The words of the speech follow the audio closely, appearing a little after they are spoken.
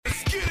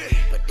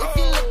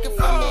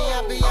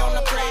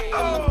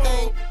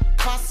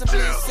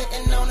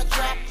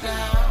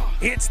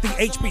It's the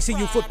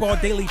HBCU Football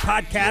Daily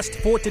Podcast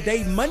for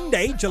today,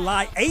 Monday,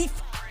 July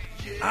 8th.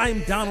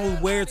 I'm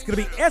Donald Ware. It's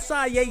going to be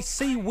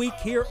SIAC week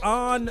here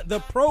on the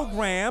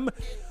program.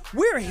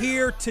 We're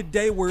here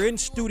today. We're in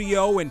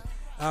studio, and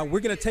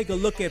we're going to take a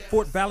look at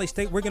Fort Valley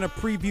State. We're going to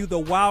preview the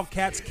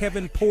Wildcats.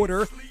 Kevin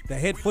Porter, the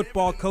head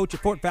football coach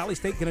at Fort Valley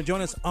State, going to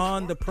join us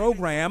on the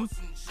program.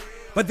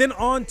 But then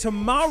on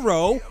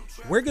tomorrow,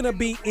 we're going to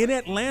be in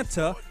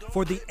Atlanta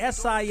for the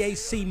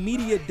SIAC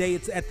Media Day.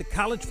 It's at the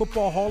College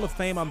Football Hall of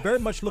Fame. I'm very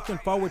much looking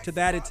forward to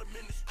that. It's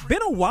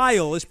been a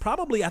while. It's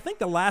probably, I think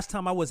the last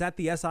time I was at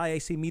the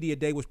SIAC Media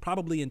Day was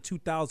probably in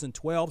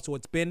 2012, so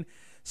it's been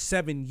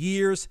 7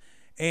 years.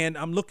 And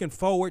I'm looking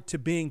forward to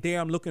being there.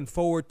 I'm looking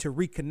forward to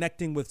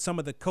reconnecting with some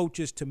of the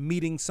coaches, to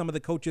meeting some of the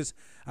coaches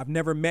I've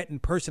never met in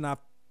person. I've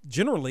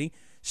generally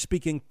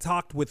speaking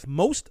talked with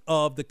most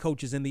of the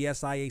coaches in the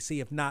SIAC,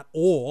 if not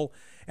all,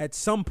 at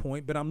some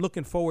point. But I'm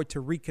looking forward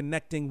to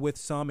reconnecting with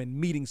some and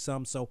meeting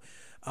some. So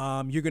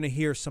you're going to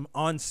hear some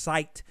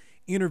on-site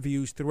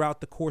interviews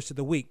throughout the course of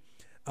the week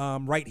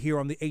right here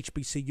on the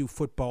HBCU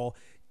Football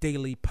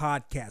Daily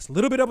Podcast. A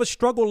little bit of a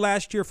struggle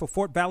last year for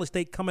Fort Valley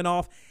State, coming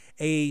off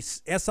an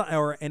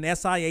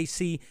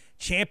SIAC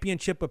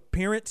championship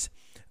appearance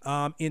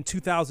in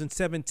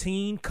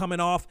 2017, coming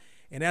off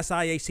an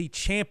SIAC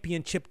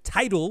championship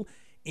title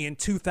in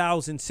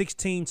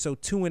 2016. So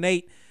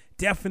 2-8,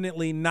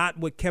 definitely not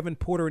what Kevin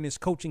Porter and his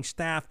coaching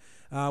staff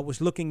was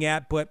looking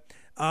at. But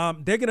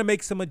they're going to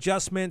make some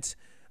adjustments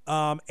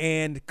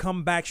and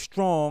come back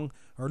strong,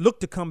 or look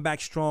to come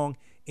back strong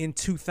in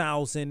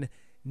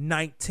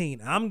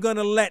 2019. I'm going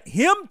to let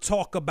him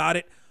talk about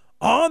it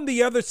on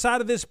the other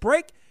side of this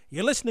break.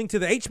 You're listening to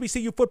the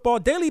HBCU Football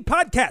Daily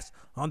Podcast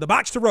on the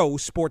Box to Row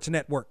Sports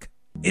Network.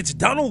 It's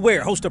Donald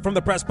Ware, host of From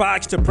the Press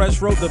Box to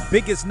Press Row. The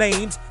biggest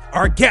names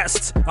are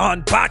guests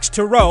on Box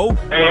to Row.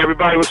 Hey,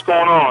 everybody, what's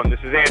going on? This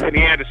is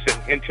Anthony Anderson,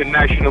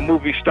 international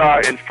movie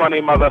star and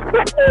funny mother.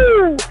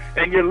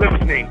 And you're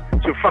listening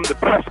to From the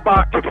Press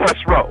Box to Press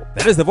Row.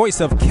 That is the voice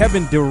of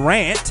Kevin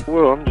Durant.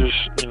 Well, I'm just,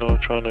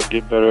 trying to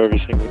get better every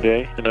single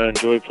day, and I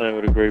enjoy playing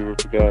with a great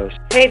group of guys.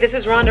 Hey, this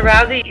is Ronda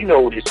Rousey. You know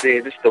what this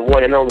is. It's the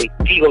one and only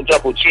Eagle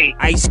Double G.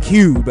 Ice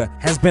Cube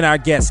has been our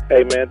guest.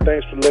 Hey, man,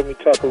 thanks for letting me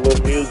talk a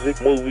little music,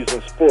 movies,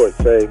 and sports.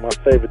 Hey, my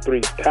favorite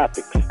three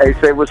topics. Hey,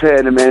 say what's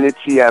happening, man. It's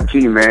CIP,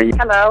 man.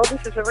 Hello,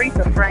 this is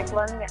Aretha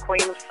Franklin,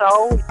 Queen of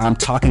Soul. I'm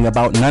talking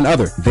about none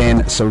other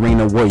than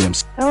Serena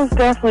Williams. That was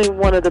definitely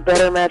one of the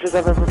better matches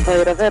I've ever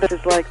played. I've had it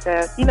just like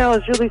that. I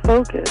was really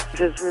focused,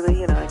 just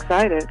really,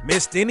 excited.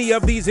 Missed any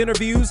of these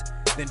interviews?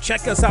 Then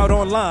check us out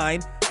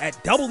online at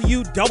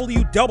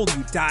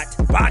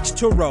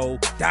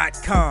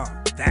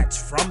www.boxtorow.com.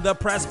 That's From the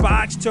Press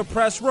Box to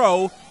Press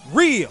Row,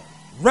 real,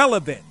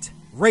 relevant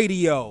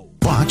radio.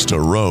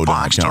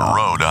 BoxToRow.com is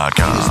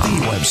the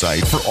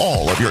website for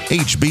all of your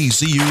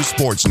HBCU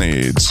sports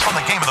needs. From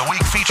the Game of the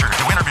Week feature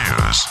to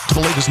interviews to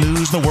the latest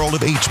news in the world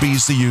of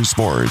HBCU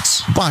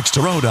sports,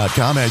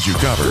 BoxToRow.com has you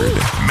covered.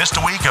 Missed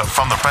a week of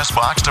From the Press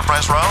Box to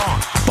Press Row?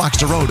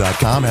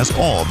 BoxToRow.com has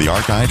all of the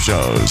archive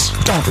shows.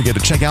 Don't forget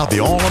to check out the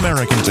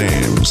All-American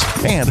teams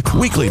and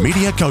weekly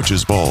media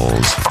coaches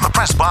polls. From the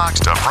Press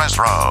Box to Press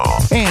Row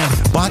and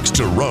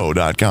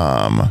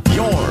BoxToRow.com,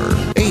 your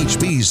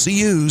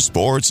HBCU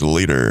sports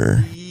leader.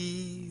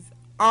 These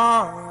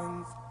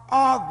arms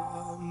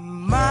are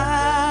mine.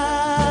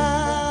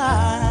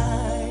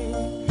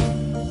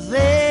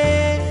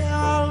 They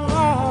are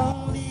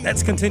lonely.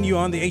 Let's continue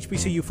on the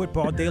HBCU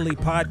Football Daily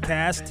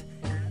Podcast.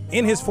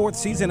 In his fourth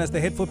season as the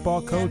head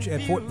football coach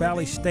at Fort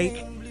Valley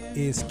State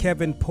is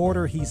Kevin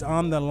Porter. He's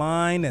on the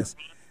line as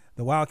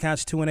the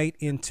Wildcats 2-8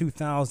 in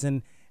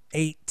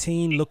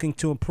 2018, looking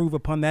to improve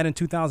upon that in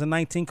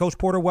 2019. Coach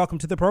Porter, welcome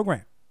to the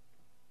program.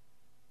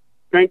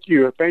 Thank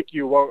you.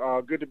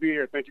 Well, good to be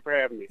here. Thank you for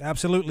having me.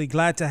 Absolutely.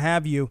 Glad to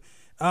have you.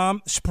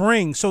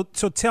 Spring. So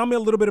tell me a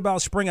little bit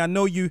about spring. I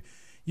know you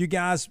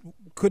guys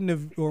couldn't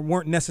have or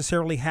weren't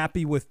necessarily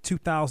happy with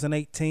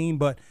 2018,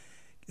 but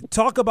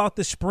talk about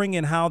the spring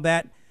and how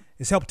that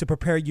has helped to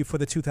prepare you for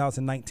the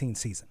 2019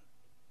 season.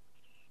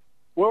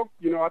 Well,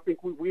 I think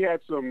we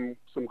had some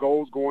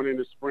goals going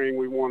into spring.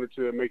 We wanted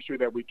to make sure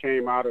that we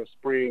came out of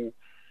spring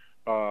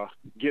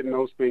getting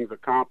those things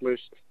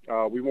accomplished.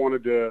 We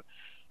wanted to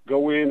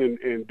go in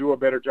and do a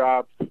better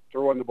job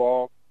throwing the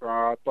ball.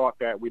 I thought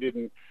that we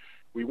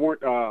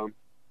weren't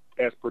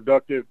as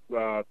productive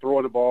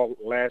throwing the ball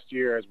last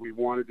year as we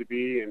wanted to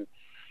be, and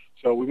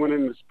so we went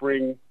into the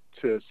spring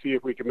to see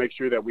if we could make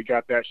sure that we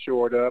got that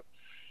shored up.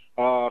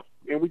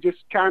 And we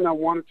just kind of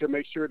wanted to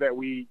make sure that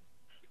we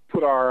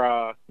put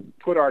our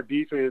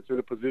defense in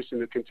a position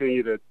to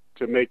continue to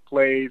make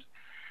plays.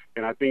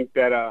 And I think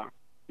that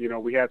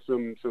we had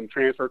some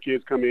transfer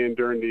kids come in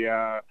during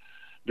the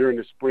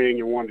spring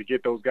and wanted to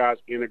get those guys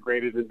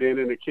integrated. And then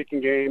in the kicking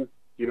game,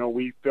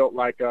 we felt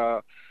like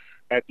at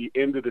the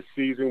end of the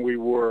season we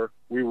were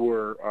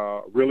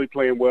really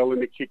playing well in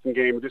the kicking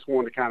game. We just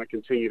wanted to kind of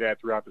continue that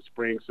throughout the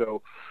spring.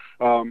 So,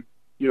 I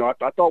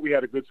thought we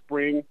had a good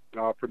spring,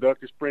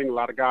 productive spring. A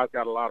lot of guys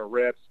got a lot of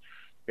reps.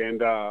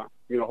 And,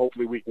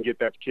 hopefully we can get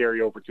that to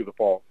carry over to the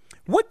fall.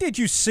 What did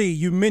you see?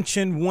 You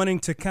mentioned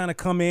wanting to kind of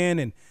come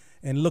in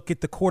and look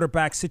at the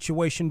quarterback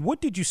situation. What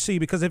did you see?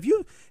 Because if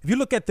you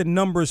look at the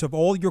numbers of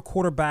all your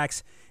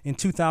quarterbacks in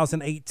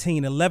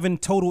 2018, 11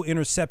 total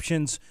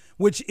interceptions,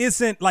 which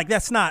isn't like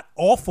that's not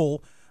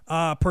awful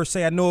per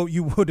se. I know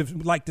you would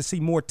have liked to see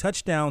more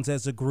touchdowns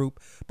as a group,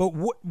 but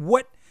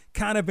what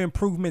kind of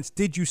improvements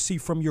did you see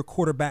from your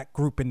quarterback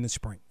group in the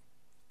spring?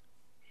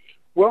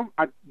 Well,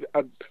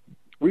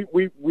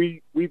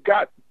 we've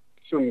got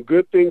some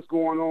good things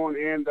going on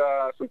and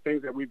some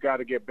things that we've got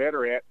to get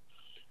better at.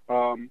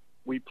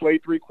 We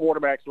played 3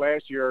 quarterbacks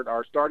last year.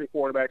 Our starting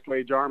quarterback,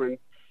 Slade Jarman,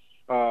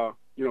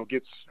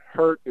 gets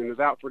hurt and is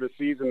out for the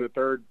season, the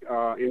third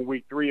in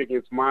week 3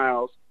 against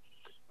Miles.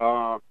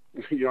 Our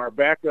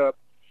backup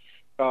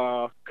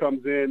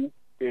comes in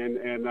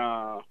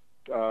and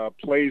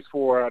plays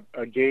for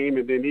a game,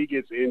 and then he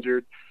gets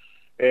injured.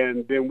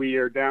 And then we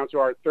are down to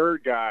our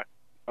third guy,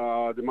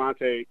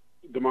 DeMonte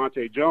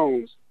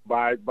Jones,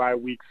 by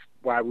week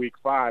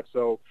 5.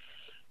 So,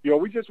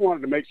 we just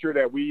wanted to make sure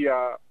that we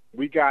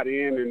got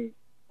in and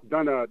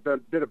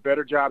did a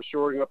better job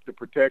shoring up the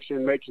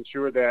protection, making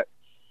sure that,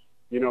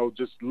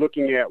 just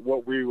looking at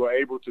what we were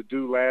able to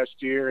do last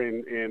year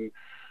and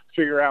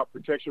figure out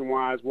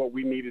protection-wise what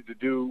we needed to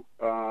do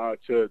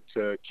to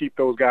keep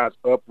those guys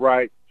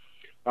upright.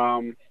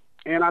 And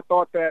I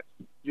thought that,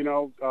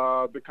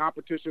 the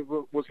competition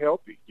was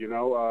healthy,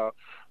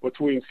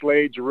 between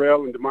Slade,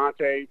 Jarrell, and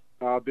DeMonte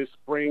this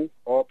spring.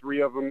 All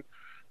 3 of them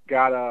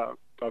got a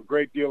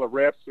great deal of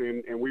reps,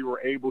 and we were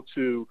able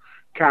to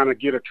kind of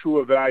get a true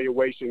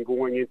evaluation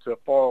going into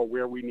fall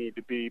where we need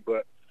to be.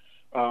 But,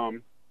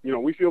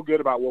 we feel good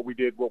about what we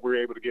were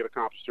able to get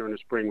accomplished during the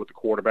spring with the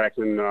quarterbacks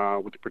and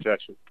with the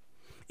protection.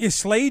 Is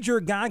Slade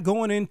your guy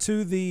going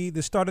into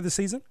the start of the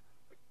season?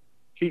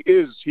 He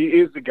is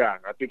the guy.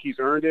 I think he's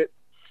earned it.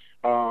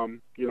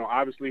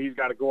 Obviously he's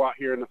got to go out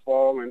here in the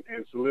fall and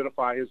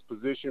solidify his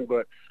position.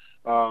 But,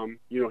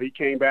 he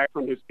came back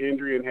from his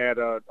injury and had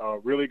a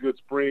really good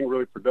spring,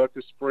 really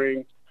productive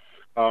spring.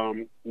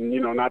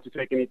 Not to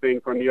take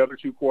anything from the other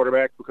 2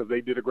 quarterbacks because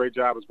they did a great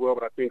job as well.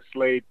 But I think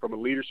Slade, from a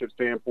leadership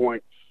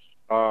standpoint,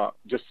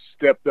 just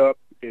stepped up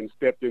and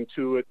stepped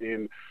into it.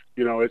 And,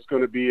 it's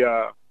going to be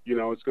a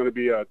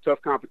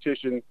tough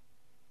competition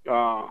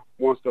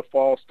once the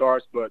fall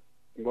starts. But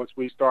once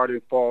we start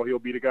in fall, he'll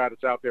be the guy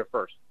that's out there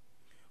first.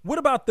 What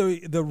about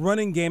the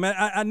running game?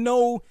 I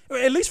know,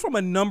 at least from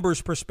a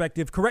numbers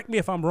perspective, correct me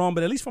if I'm wrong,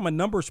 but at least from a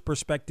numbers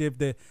perspective,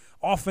 the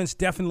offense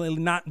definitely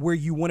not where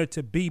you want it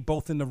to be,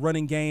 both in the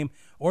running game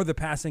or the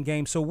passing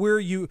game. So where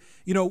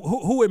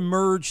who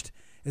emerged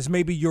as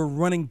maybe your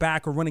running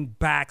back or running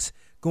backs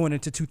going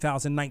into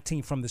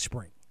 2019 from the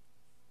spring?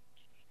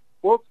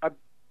 Well,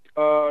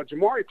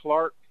 Jamari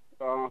Clark,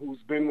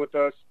 who's been with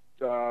us,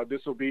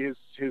 this will be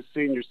his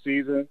senior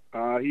season.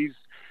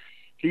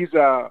 He's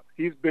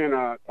been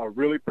a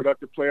really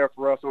productive player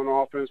for us on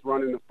offense,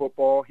 running the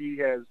football. He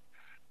has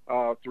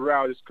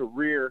throughout his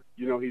career,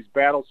 he's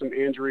battled some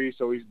injuries,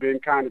 so he's been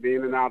kind of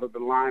in and out of the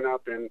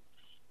lineup. And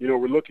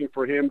we're looking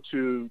for him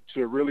to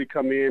really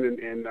come in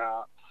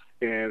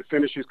and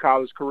finish his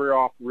college career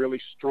off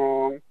really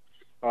strong.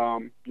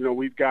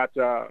 We've got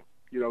some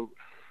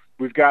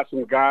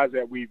guys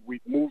that we've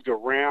moved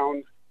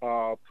around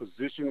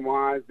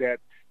position-wise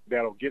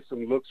that'll get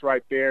some looks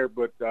right there,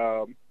 but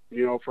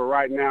for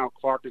right now,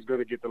 Clark is going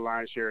to get the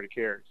lion's share of the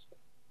carries.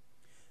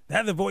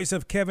 That's the voice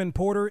of Kevin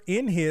Porter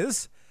in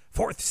his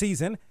 4th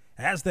season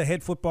as the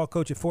head football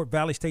coach at Fort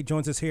Valley State.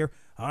 Joins us here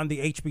on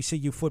the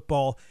HBCU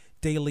Football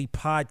Daily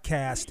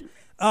Podcast.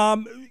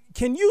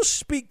 Can you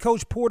speak,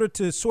 Coach Porter,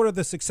 to sort of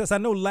the success? I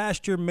know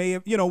last year may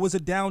have, was a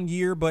down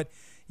year, but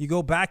you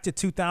go back to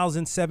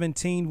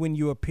 2017 when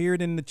you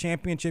appeared in the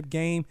championship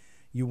game.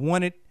 You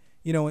won it,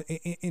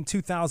 in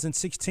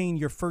 2016,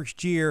 your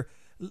first year.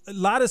 A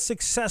lot of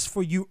success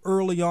for you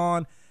early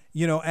on,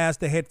 as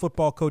the head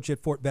football coach at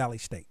Fort Valley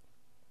State.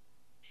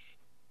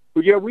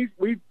 Well, yeah, we've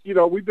been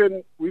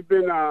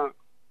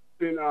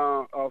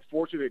a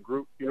fortunate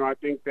group. I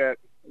think that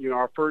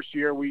our first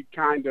year we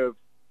kind of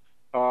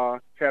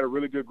had a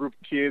really good group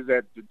of kids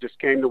that just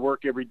came to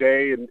work every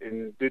day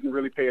and didn't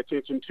really pay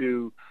attention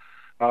to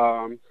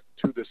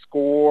the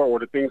score or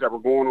the things that were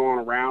going on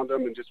around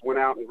them, and just went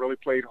out and really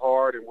played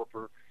hard and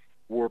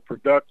were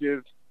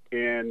productive.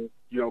 And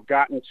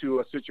got into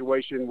a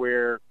situation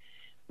where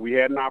we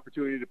had an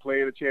opportunity to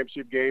play in a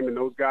championship game, and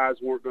those guys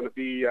weren't going to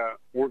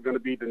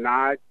be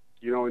denied.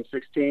 In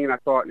 16, I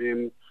thought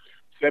in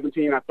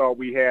 17, I thought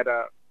we had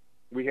a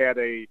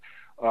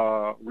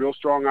real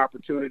strong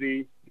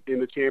opportunity in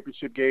the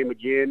championship game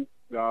again.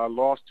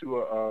 Lost to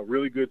a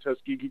really good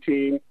Tuskegee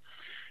team,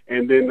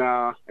 and then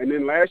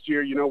last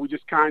year, we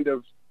just kind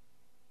of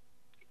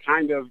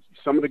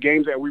some of the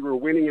games that we were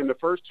winning in the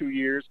first 2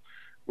 years,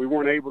 we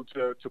weren't able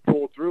to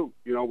pull through.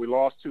 We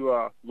lost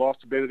to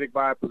Benedict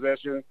by a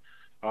possession,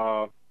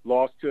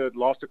 lost to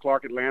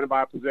Clark Atlanta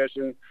by a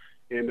possession,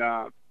 and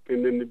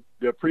then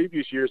the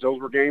previous years,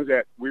 those were games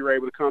that we were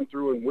able to come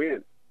through and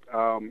win.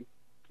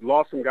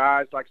 Lost some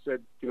guys, like I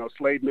said,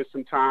 Slade missed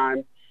some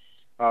time.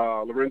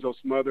 Lorenzo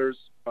Smothers,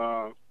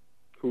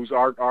 who's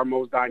our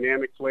most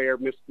dynamic player,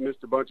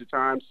 missed a bunch of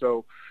times.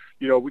 So,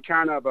 we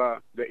kind of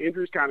the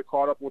injuries kind of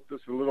caught up with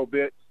us a little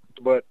bit,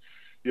 but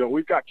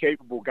we've got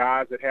capable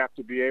guys that have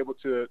to be able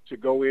to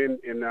go in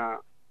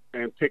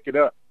and pick it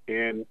up.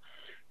 And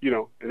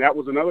and that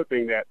was another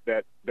thing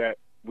that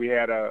we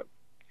had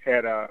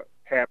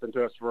happen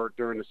to us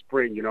during the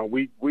spring.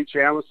 We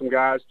challenged some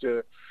guys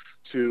to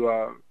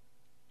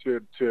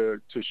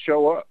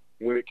show up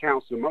when it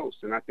counts the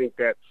most. And I think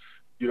that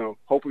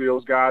hopefully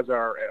those guys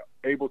are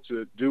able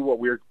to do what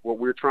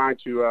we're trying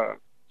to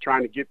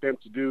get them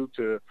to do,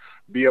 to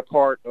be a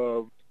part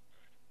of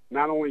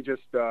not only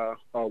just a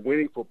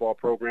winning football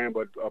program,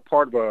 but a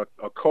part of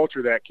a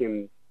culture that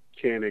can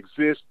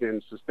exist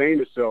and sustain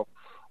itself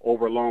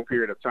over a long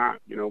period of time.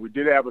 We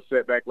did have a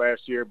setback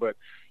last year, but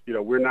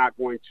we're not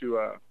going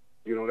to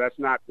that's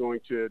not going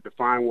to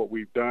define what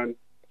we've done.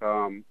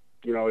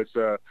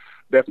 It's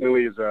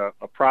definitely is a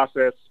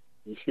process.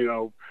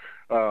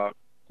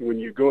 When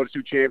you go to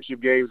 2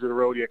 championship games in a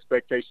row, the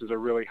expectations are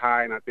really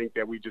high, and I think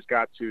that we just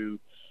got to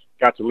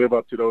live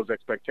up to those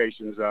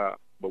expectations.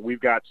 But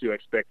we've got to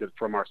expect it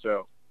from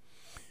ourselves.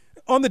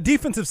 On the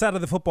defensive side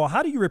of the football,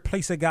 how do you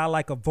replace a guy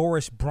like a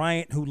Voris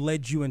Bryant who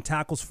led you in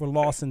tackles for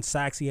loss and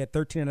sacks? He had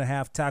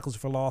 13.5 tackles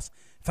for loss,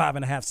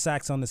 5.5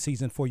 sacks on the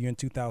season for you in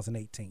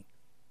 2018.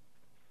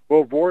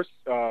 Well, Voris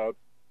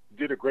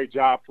did a great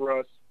job for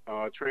us.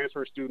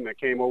 Transfer student that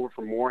came over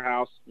from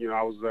Morehouse. We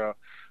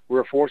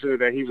were fortunate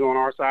that he was on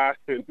our side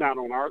and not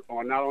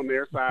on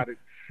their side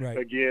right.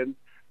 again.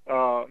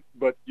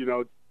 But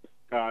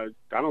I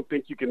don't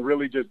think you can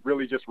really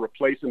just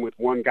replace him with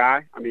one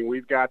guy. I mean,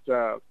 we've got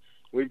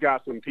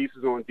some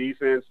pieces on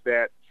defense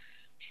that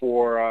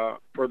for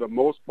the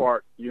most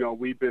part,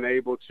 we've been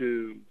able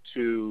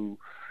to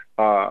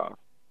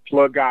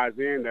plug guys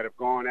in that have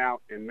gone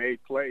out and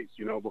made plays.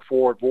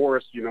 Before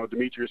Voris,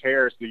 Demetrius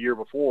Harris the year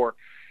before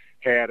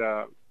had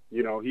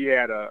he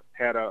had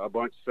a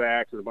bunch of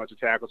sacks and a bunch of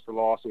tackles for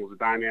loss and was a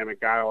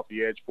dynamic guy off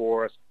the edge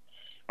for us.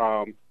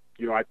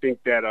 I think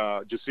that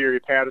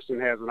Jasiri Patterson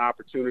has an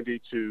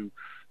opportunity to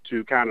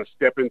kind of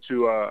step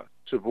into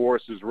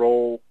Voris's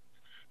role,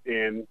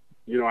 and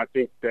I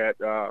think that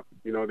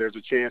there's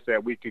a chance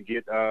that we could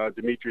get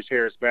Demetrius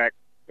Harris back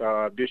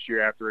this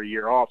year after a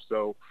year off.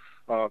 So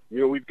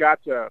we've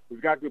got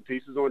good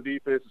pieces on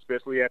defense,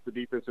 especially at the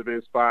defensive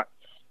end spot.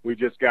 We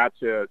just got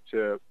to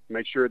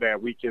make sure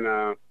that we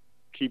can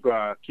keep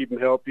them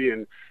healthy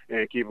and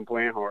keep them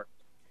playing hard.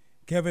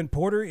 Kevin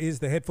Porter is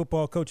the head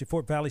football coach at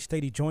Fort Valley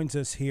State. He joins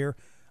us here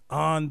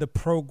on the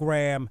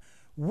program.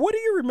 What do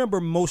you remember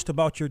most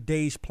about your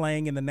days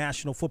playing in the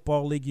National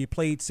Football League? You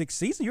played 6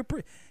 seasons. You're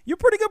a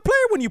pretty good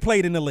player when you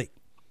played in the league.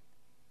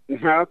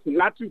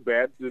 Not too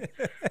bad.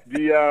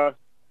 The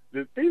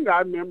thing that I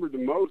remember the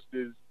most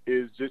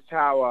is just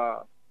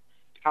how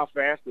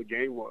fast the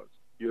game was.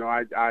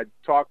 I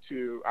talked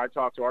to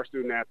our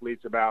student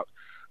athletes about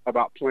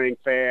playing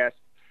fast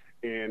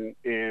and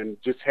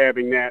just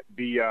having that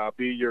be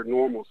your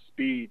normal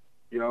speed,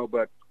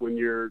 but when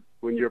you're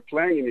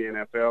playing in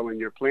the NFL and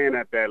you're playing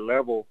at that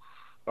level,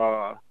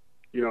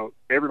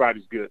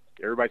 everybody's good.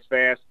 Everybody's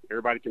fast,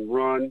 everybody can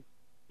run,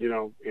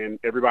 and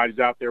everybody's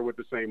out there with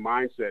the same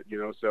mindset,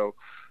 so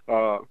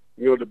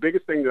the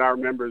biggest thing that I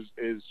remember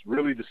is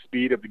really the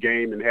speed of the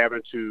game and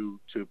having to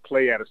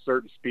play at a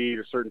certain speed,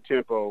 a certain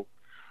tempo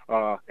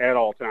at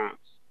all times.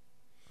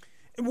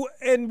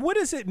 And what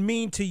does it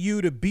mean to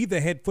you to be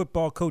the head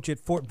football coach at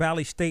Fort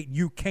Valley State?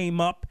 You came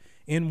up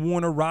in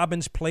Warner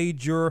Robins,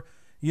 played your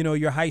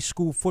high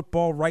school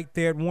football right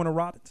there at Warner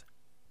Robins.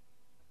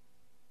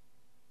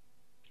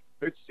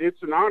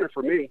 It's an honor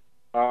for me.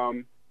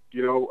 I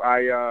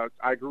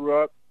grew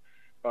up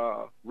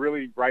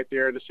really right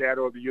there in the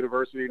shadow of the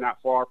university,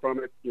 not far from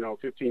it.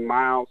 15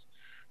 miles.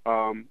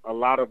 A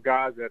lot of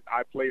guys that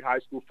I played high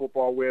school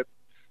football with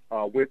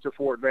went to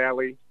Fort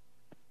Valley.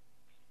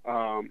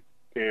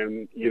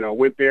 And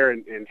went there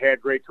and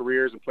had great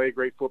careers and played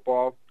great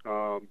football.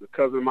 A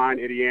cousin of mine,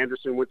 Eddie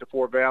Anderson, went to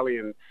Fort Valley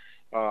and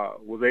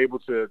was able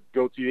to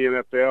go to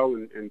the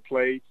NFL and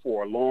play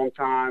for a long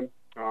time.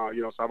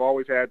 So I've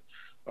always had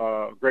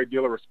a great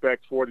deal of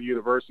respect for the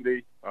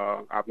university.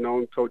 I've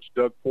known Coach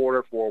Doug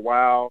Porter for a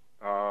while.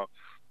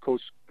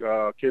 Coach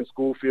Ken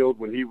Schoolfield,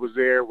 when he was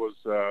there, was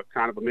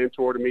kind of a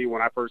mentor to me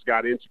when I first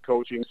got into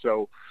coaching.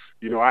 So,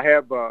 I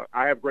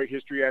have great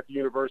history at the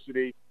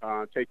university.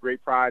 Take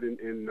great pride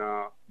in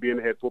being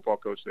the head football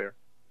coach there.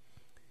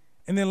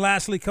 And then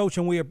lastly, Coach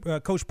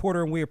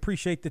Porter, and we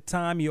appreciate the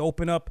time you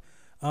open up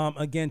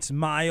against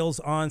Miles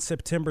on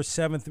September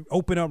 7th.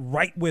 Open up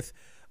right with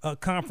a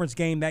conference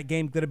game. That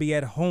game's going to be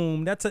at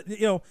home. That's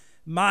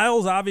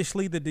Miles,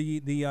 obviously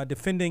the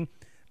defending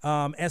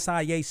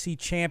SIAC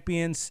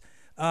champions.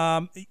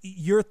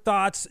 Your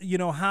thoughts?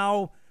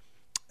 How?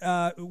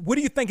 What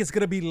do you think it's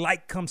going to be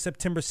like come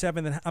September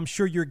 7th? And I'm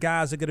sure your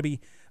guys are going to be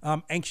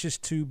anxious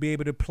to be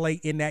able to play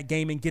in that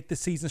game and get the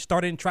season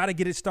started and try to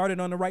get it started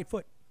on the right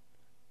foot.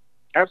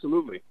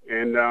 Absolutely,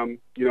 and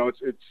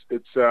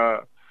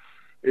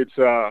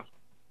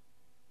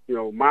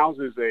Miles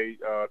is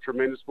a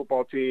tremendous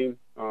football team.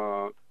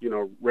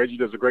 Reggie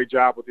does a great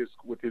job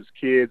with his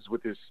kids,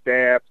 with his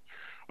staff.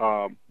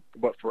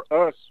 But for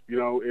us,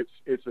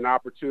 it's an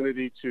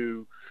opportunity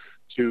to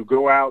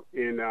go out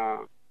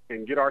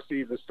and get our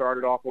season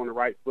started off on the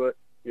right foot.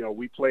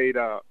 We played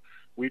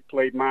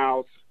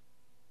Miles.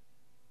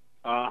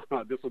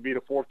 This will be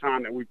the fourth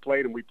time that we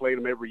played him. We played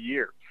him every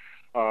year.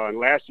 And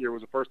last year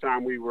was the first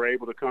time we were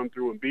able to come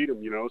through and beat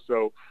him.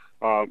 So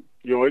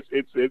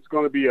it's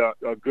going to be a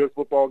good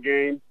football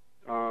game.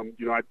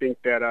 I think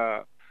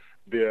that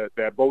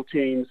that both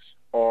teams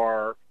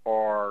are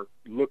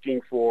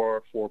looking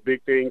for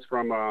big things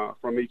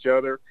from each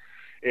other,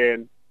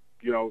 and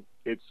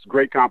it's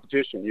great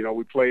competition.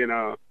 We play in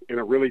a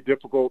really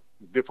difficult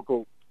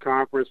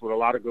conference with a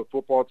lot of good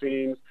football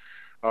teams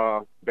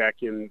that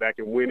can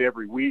win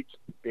every week,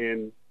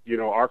 and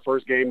our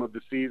first game of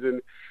the season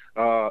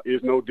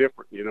is no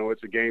different.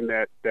 It's a game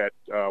that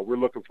we're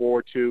looking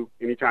forward to.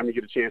 Anytime you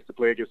get a chance to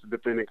play against a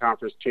defending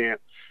conference champ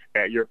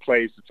at your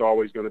place, it's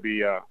always going to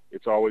be a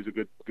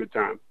good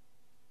time.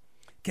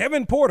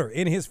 Kevin Porter,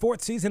 in his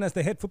fourth season as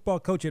the head football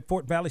coach at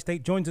Fort Valley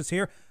State, joins us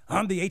here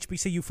on the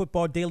HBCU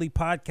Football Daily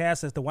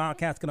Podcast as the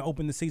Wildcats going to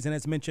open the season,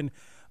 as mentioned,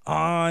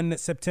 on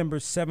September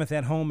 7th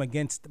at home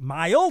against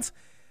Miles.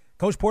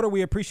 Coach Porter,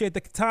 we appreciate the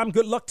time.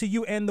 Good luck to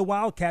you and the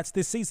Wildcats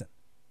this season.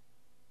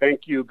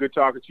 Thank you. Good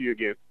talking to you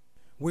again.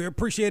 We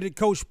appreciate it,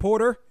 Coach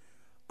Porter.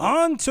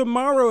 On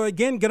tomorrow,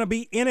 again, going to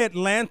be in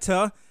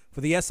Atlanta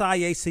for the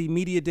SIAC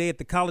Media Day at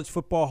the College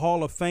Football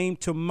Hall of Fame.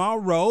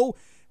 Tomorrow,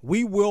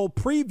 we will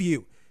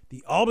preview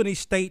the Albany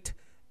State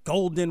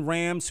Golden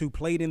Rams, who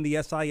played in the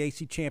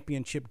SIAC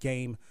championship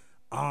game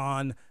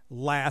on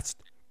last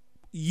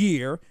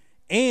year.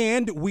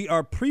 And we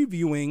are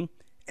previewing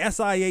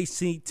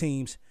SIAC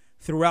teams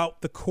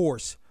throughout the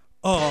course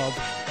of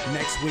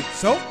next week.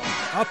 So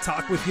I'll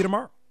talk with you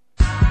tomorrow.